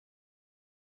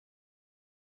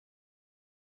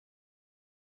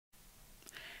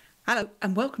Hello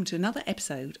and welcome to another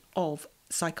episode of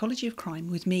Psychology of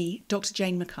Crime with me, Dr.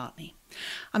 Jane McCartney.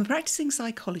 I'm a practicing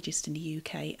psychologist in the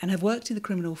UK and have worked in the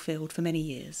criminal field for many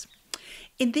years.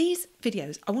 In these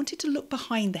videos, I wanted to look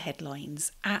behind the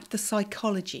headlines at the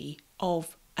psychology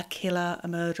of a killer, a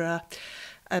murderer,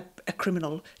 a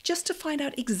criminal, just to find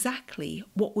out exactly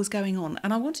what was going on.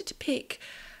 And I wanted to pick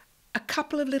a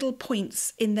couple of little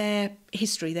points in their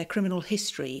history, their criminal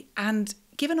history, and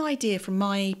give an idea from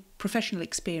my professional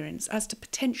experience as to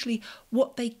potentially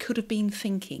what they could have been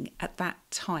thinking at that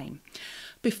time.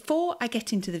 Before I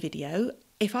get into the video,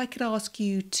 if I could ask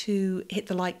you to hit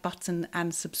the like button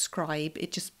and subscribe,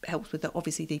 it just helps with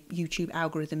obviously the YouTube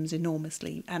algorithms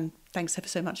enormously, and thanks ever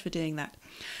so much for doing that.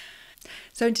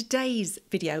 So in today's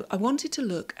video, I wanted to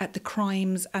look at the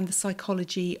crimes and the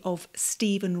psychology of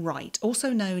Steven Wright,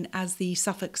 also known as the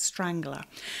Suffolk Strangler.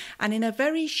 And in a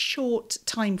very short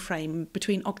time frame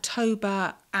between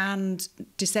October and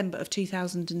December of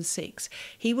 2006,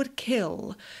 he was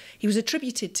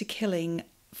attributed to killing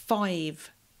 5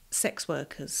 sex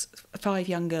workers, 5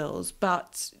 young girls,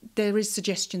 but there is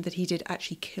suggestion that he did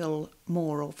actually kill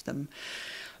more of them.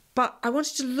 But I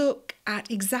wanted to look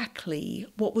at exactly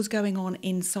what was going on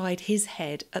inside his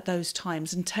head at those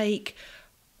times and take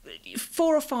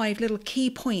 4 or 5 little key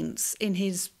points in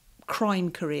his crime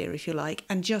career, if you like,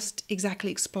 and just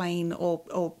exactly explain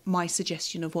or my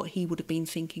suggestion of what he would have been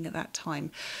thinking at that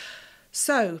time.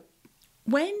 So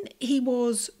when he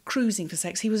was cruising for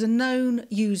sex, he was a known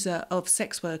user of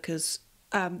sex workers,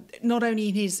 not only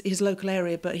in his local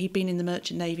area, but he'd been in the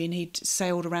Merchant Navy and he'd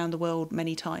sailed around the world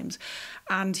many times.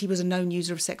 And he was a known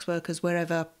user of sex workers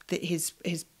wherever his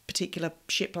particular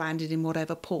ship landed in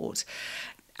whatever port.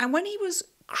 And when he was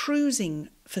cruising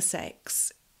for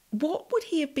sex, what would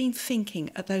he have been thinking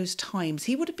at those times?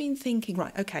 He would have been thinking,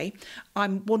 right, okay,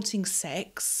 I'm wanting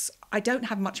sex. I don't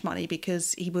have much money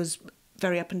because he was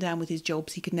very up and down with his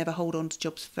jobs. He could never hold on to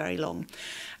jobs for very long.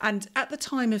 And at the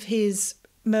time of his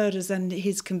murders and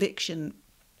his conviction,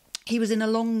 he was in a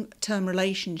long-term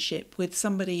relationship with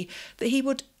somebody that he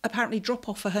would apparently drop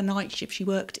off for her night shift. She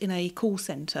worked in a call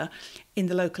centre in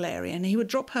the local area, and he would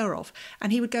drop her off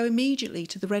and he would go immediately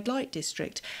to the red light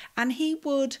district and he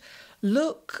would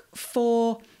look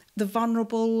for the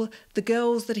vulnerable, the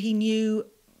girls that he knew,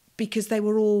 because they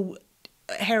were all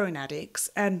heroin addicts,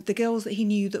 and the girls that he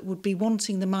knew that would be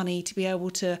wanting the money to be able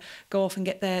to go off and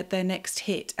get their next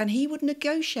hit, and he would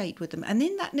negotiate with them, and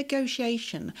in that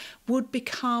negotiation would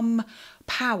become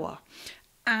power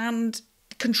and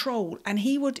control, and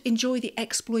he would enjoy the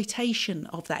exploitation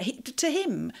of that. To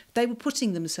him, they were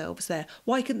putting themselves there.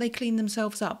 Why couldn't they clean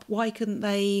themselves up? Why couldn't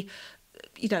they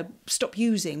stop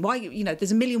using? Why,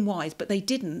 there's a million whys, but they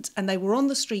didn't, and they were on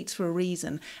the streets for a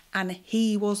reason, and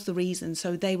he was the reason.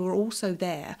 So they were also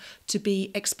there to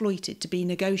be exploited, to be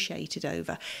negotiated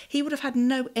over. He would have had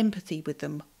no empathy with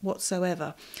them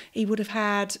whatsoever. He would have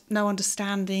had no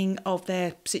understanding of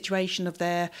their situation, of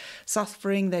their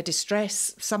suffering, their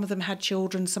distress. Some of them had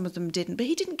children, some of them didn't, but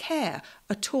he didn't care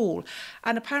at all.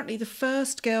 And apparently the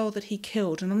first girl that he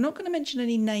killed, and I'm not going to mention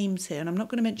any names here, and I'm not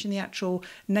going to mention the actual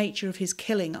nature of his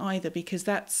killing either, because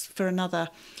that's for another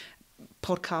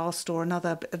podcast or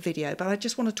another video, but I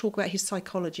just want to talk about his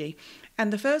psychology.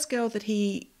 And the first girl that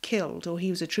he killed, or he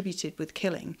was attributed with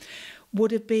killing,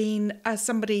 would have been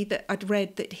somebody that I'd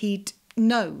read that he'd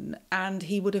known, and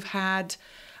he would have had,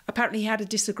 apparently he had a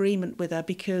disagreement with her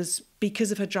because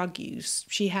of her drug use.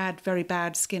 She had very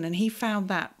bad skin, and he found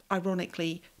that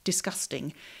ironically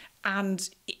disgusting. And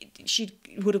she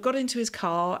would have got into his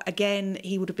car. Again,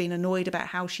 he would have been annoyed about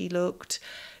how she looked.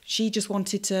 She just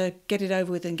wanted to get it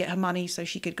over with and get her money so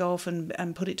she could go off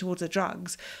and put it towards the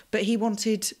drugs. But he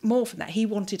wanted more from that. He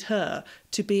wanted her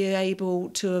to be able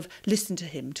to have listened to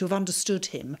him, to have understood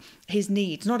him, his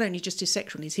needs, not only just his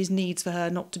sexual needs, his needs for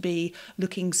her not to be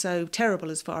looking so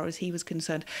terrible as far as he was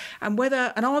concerned. And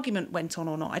whether an argument went on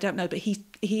or not, I don't know, but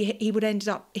he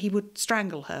would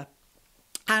strangle her.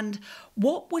 And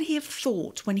what would he have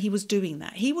thought when he was doing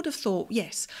that? He would have thought,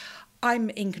 yes, I'm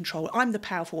in control. I'm the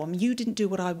powerful one. You didn't do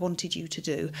what I wanted you to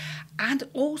do. And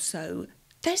also,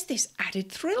 there's this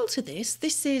added thrill to this.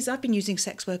 I've been using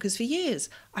sex workers for years.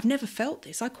 I've never felt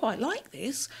this. I quite like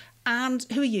this. And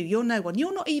who are you? You're no one.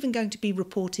 You're not even going to be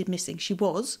reported missing. She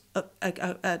was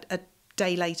a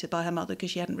day later by her mother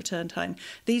because she hadn't returned home.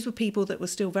 These were people that were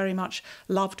still very much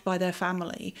loved by their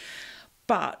family.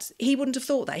 But he wouldn't have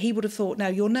thought that. He would have thought, no,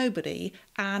 you're nobody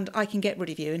and I can get rid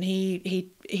of you. And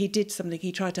he did something.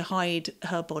 He tried to hide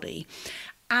her body.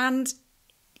 And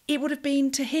it would have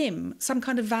been to him some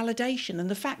kind of validation. And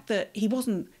the fact that he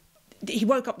wasn't he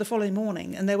woke up the following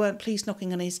morning and there weren't police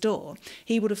knocking on his door,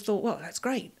 he would have thought, well, that's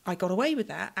great, I got away with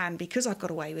that, and because I've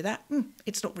got away with that,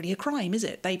 it's not really a crime, is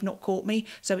it? They've not caught me,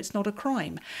 so it's not a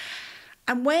crime.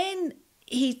 And when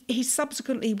he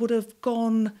subsequently would have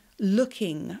gone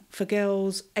looking for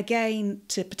girls again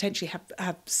to potentially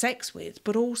have sex with,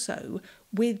 but also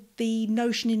with the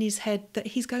notion in his head that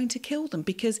he's going to kill them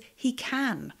because he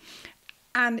can.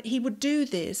 And he would do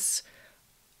this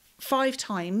 5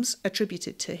 times,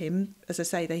 attributed to him. As I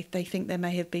say, they think there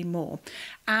may have been more.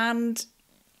 And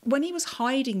when he was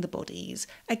hiding the bodies,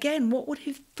 again, what would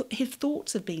his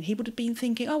thoughts have been? He would have been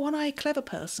thinking, oh, aren't I a clever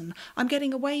person? I'm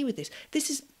getting away with this. This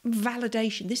is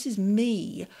validation. This is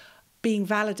me being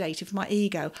validated for my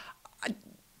ego.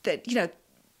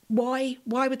 Why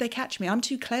would they catch me? I'm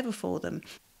too clever for them.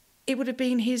 It would have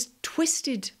been his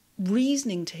twisted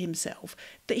reasoning to himself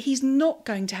that he's not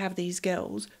going to have these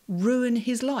girls ruin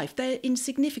his life. They're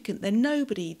insignificant. They're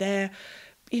nobody. They're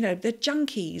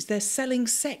junkies. They're selling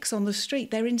sex on the street.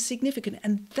 They're insignificant,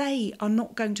 and they are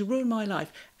not going to ruin my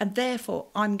life. And therefore,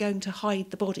 I'm going to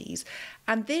hide the bodies.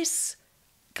 And this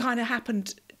kind of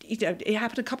happened. It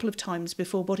happened a couple of times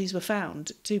before bodies were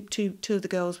found. Two of the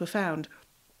girls were found.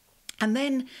 And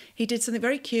then he did something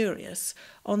very curious.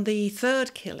 On the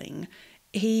 3rd killing,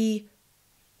 he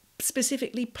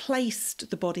specifically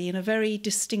placed the body in a very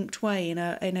distinct way, in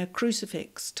a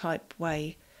crucifix type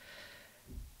way.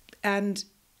 And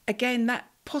again, that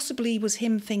possibly was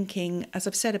him thinking, as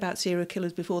I've said about serial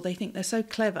killers before, they think they're so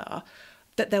clever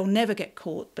that they'll never get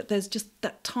caught, but there's just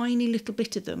that tiny little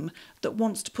bit of them that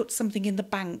wants to put something in the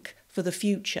bank for the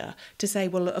future, to say,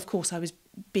 well, of course I was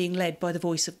being led by the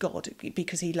voice of God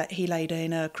because he laid her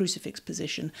in a crucifix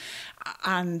position,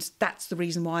 and that's the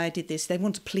reason why I did this. They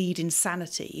want to plead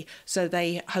insanity, so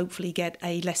they hopefully get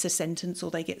a lesser sentence,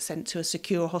 or they get sent to a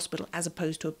secure hospital as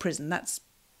opposed to a prison. That's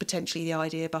potentially the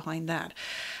idea behind that.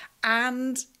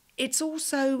 And it's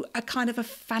also a kind of a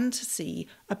fantasy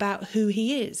about who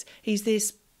he is. He's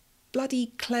this bloody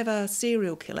clever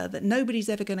serial killer that nobody's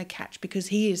ever going to catch because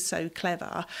he is so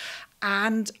clever,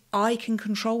 and I can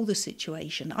control the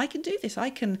situation. I can do this. I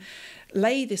can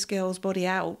lay this girl's body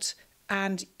out,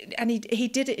 and he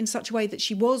did it in such a way that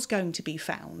she was going to be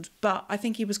found. But I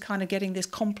think he was kind of getting this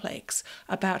complex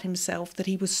about himself that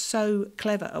he was so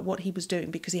clever at what he was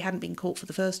doing because he hadn't been caught for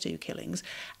the first 2 killings,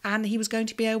 and he was going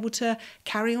to be able to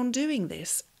carry on doing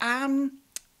this.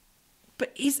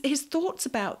 But his thoughts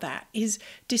about that, his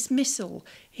dismissal,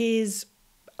 his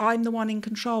I'm the one in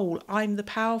control, I'm the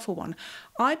powerful one,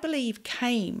 I believe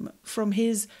came from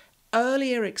his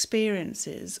earlier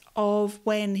experiences of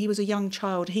when he was a young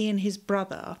child. He and his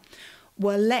brother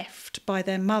were left by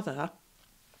their mother,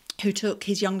 who took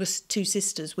his youngest 2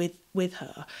 sisters with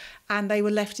her, and they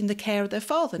were left in the care of their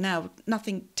father. Now,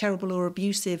 nothing terrible or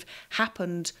abusive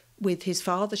happened with his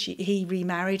father. He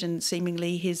remarried, and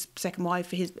seemingly his second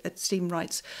wife, Steven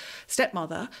Wright's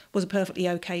stepmother, was a perfectly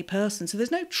okay person. So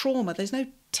there's no trauma, there's no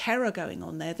terror going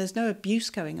on there, there's no abuse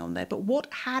going on there. But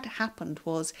what had happened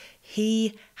was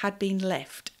he had been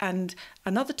left, and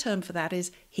another term for that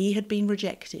is he had been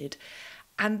rejected.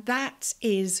 And that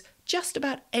is just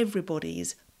about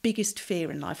everybody's biggest fear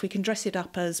in life. We can dress it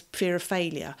up as fear of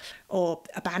failure or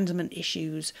abandonment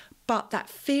issues, but that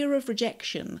fear of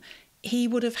rejection he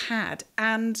would have had.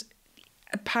 And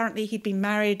apparently he'd been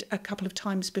married a couple of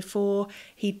times before.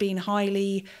 He'd been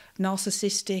highly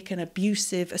narcissistic and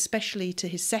abusive, especially to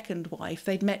his second wife.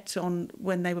 They'd met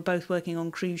when they were both working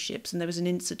on cruise ships, and there was an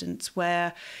incident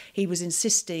where he was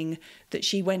insisting that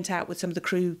she went out with some of the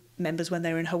crew members when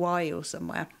they were in Hawaii or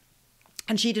somewhere.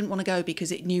 And she didn't want to go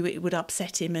because it knew it would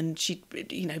upset him, and she,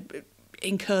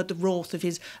 incurred the wrath of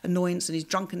his annoyance and his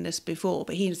drunkenness before,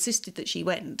 but he insisted that she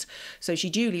went. So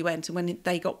she duly went, and when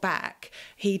they got back,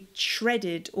 he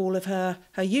shredded all of her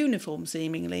uniform,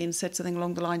 seemingly, and said something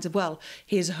along the lines of, well,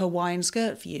 here's a Hawaiian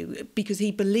skirt for you, because he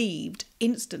believed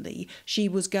instantly she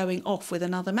was going off with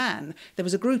another man. There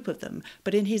was a group of them,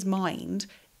 but in his mind,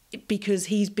 because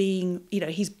he's being,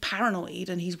 he's paranoid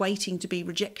and he's waiting to be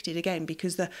rejected again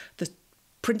because the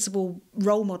principal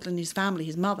role model in his family,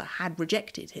 his mother, had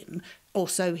rejected him, or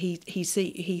so he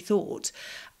thought.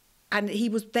 And he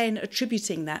was then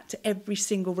attributing that to every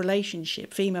single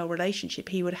female relationship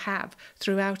he would have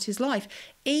throughout his life,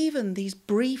 even these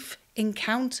brief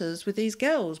encounters with these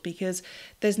girls, because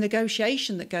there's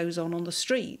negotiation that goes on the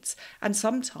streets, and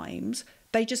sometimes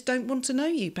they just don't want to know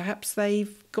you. Perhaps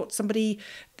they've got somebody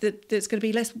that's going to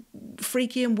be less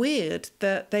freaky and weird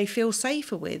that they feel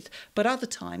safer with. But other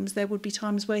times, there would be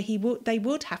times where they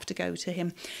would have to go to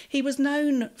him. He was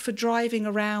known for driving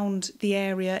around the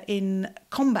area in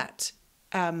combat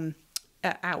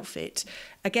outfit.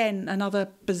 Again, another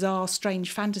bizarre,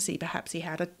 strange fantasy perhaps he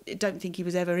had. I don't think he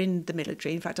was ever in the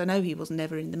military. In fact, I know he wasn't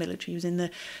ever in the military. He was in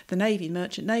the Navy,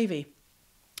 Merchant Navy.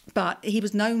 But he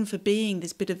was known for being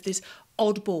this bit of this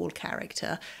oddball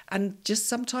character, and just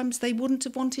sometimes they wouldn't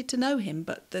have wanted to know him,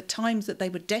 but the times that they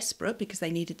were desperate because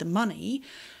they needed the money,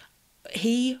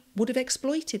 he would have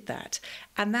exploited that.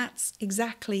 And that's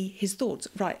exactly his thoughts.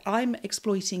 Right, I'm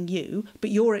exploiting you,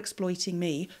 but you're exploiting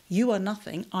me. You are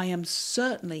nothing. I am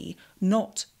certainly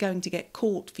not going to get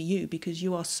caught for you because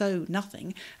you are so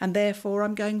nothing, and therefore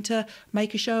I'm going to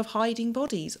make a show of hiding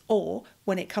bodies. Or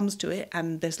when it comes to it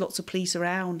and there's lots of police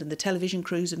around and the television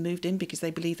crews have moved in because they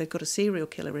believe they've got a serial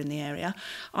killer in the area,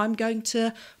 I'm going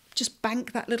to just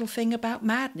bank that little thing about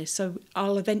madness, so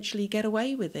I'll eventually get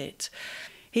away with it.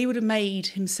 He would have made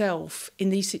himself in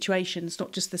these situations,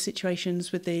 not just the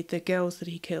situations with the girls that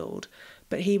he killed,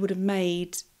 but he would have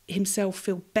made himself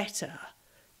feel better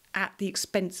at the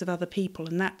expense of other people.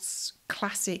 And that's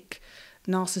classic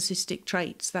narcissistic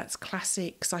traits. That's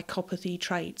classic psychopathy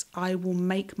traits. I will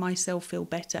make myself feel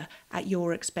better at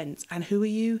your expense. And who are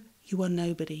you? You are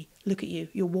nobody. Look at you.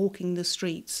 You're walking the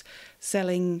streets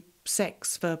selling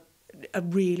sex for a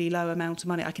really low amount of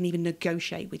money. I can even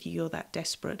negotiate with you. You're that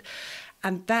desperate.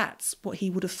 And that's what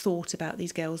he would have thought about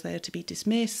these girls. They are to be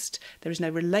dismissed. There is no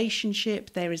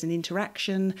relationship. There is an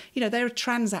interaction. You know, they're a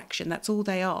transaction. That's all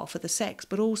they are for the sex.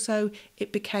 But also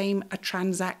it became a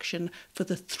transaction for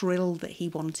the thrill that he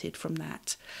wanted from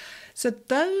that. So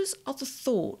those are the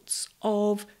thoughts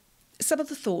of some of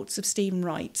the thoughts of Steven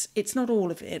Wright. It's not all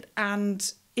of it.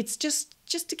 And it's just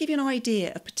to give you an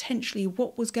idea of potentially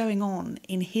what was going on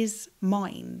in his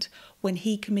mind when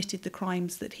he committed the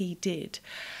crimes that he did.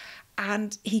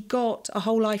 And he got a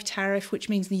whole life tariff, which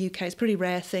means in the UK, it's a pretty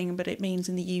rare thing, but it means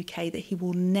in the UK that he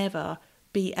will never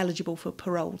be eligible for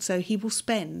parole. So he will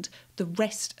spend the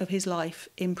rest of his life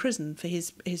in prison for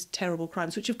his terrible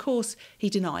crimes, which of course he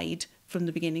denied from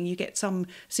the beginning. You get some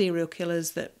serial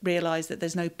killers that realise that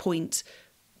there's no point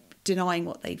denying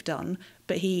what they've done,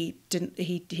 but he didn't.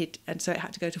 And so it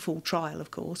had to go to full trial, of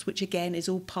course, which again is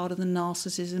all part of the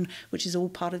narcissism, which is all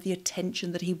part of the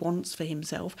attention that he wants for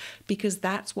himself, because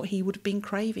that's what he would have been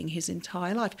craving his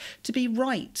entire life: to be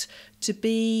right, to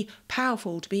be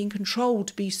powerful, to be in control,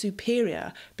 to be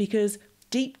superior. Because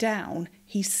deep down,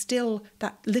 he's still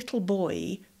that little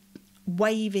boy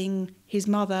waving his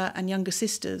mother and younger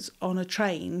sisters on a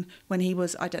train when he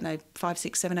was, I don't know, 5,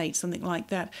 6, 7, 8, something like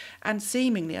that. And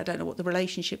seemingly, I don't know what the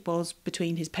relationship was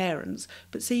between his parents,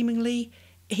 but seemingly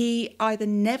he either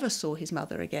never saw his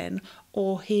mother again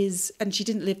and she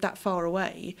didn't live that far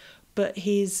away, but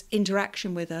his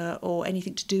interaction with her or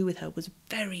anything to do with her was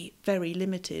very, very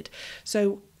limited.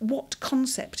 So what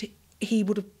concept he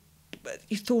would have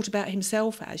thought about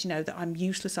himself as, that I'm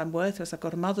useless, I'm worthless, I've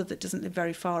got a mother that doesn't live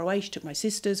very far away, she took my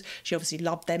sisters, she obviously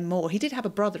loved them more. He did have a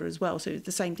brother as well, so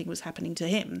the same thing was happening to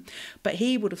him. But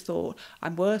he would have thought,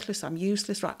 I'm worthless, I'm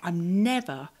useless, right? I'm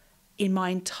never in my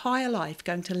entire life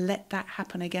going to let that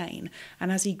happen again.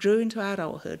 And as he grew into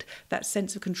adulthood, that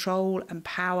sense of control and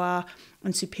power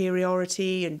and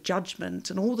superiority and judgment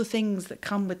and all the things that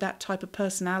come with that type of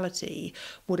personality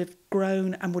would have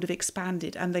grown and would have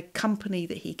expanded. And the company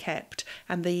that he kept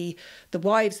and the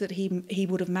wives that he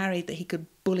would have married that he could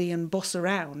bully and boss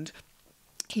around,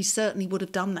 he certainly would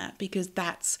have done that, because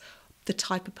that's the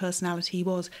type of personality he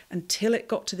was, until it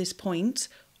got to this point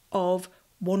of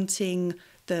wanting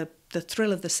the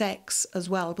thrill of the sex as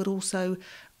well, but also,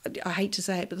 I hate to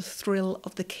say it, but the thrill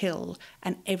of the kill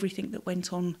and everything that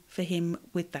went on for him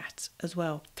with that as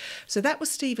well. So that was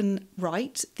Steven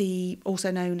Wright, also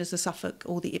known as the Suffolk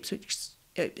or the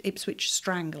Ipswich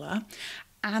Strangler.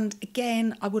 And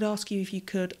again, I would ask you if you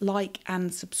could like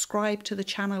and subscribe to the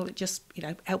channel. It just,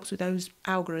 helps with those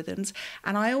algorithms.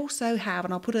 And I also have,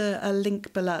 and I'll put a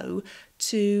link below,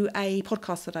 to a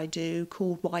podcast that I do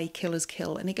called Why Killers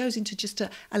Kill. And it goes into just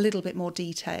a little bit more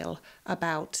detail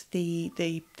about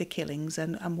the killings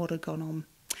and what had gone on.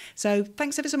 So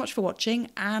thanks ever so much for watching,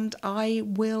 and I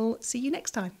will see you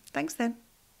next time. Thanks then.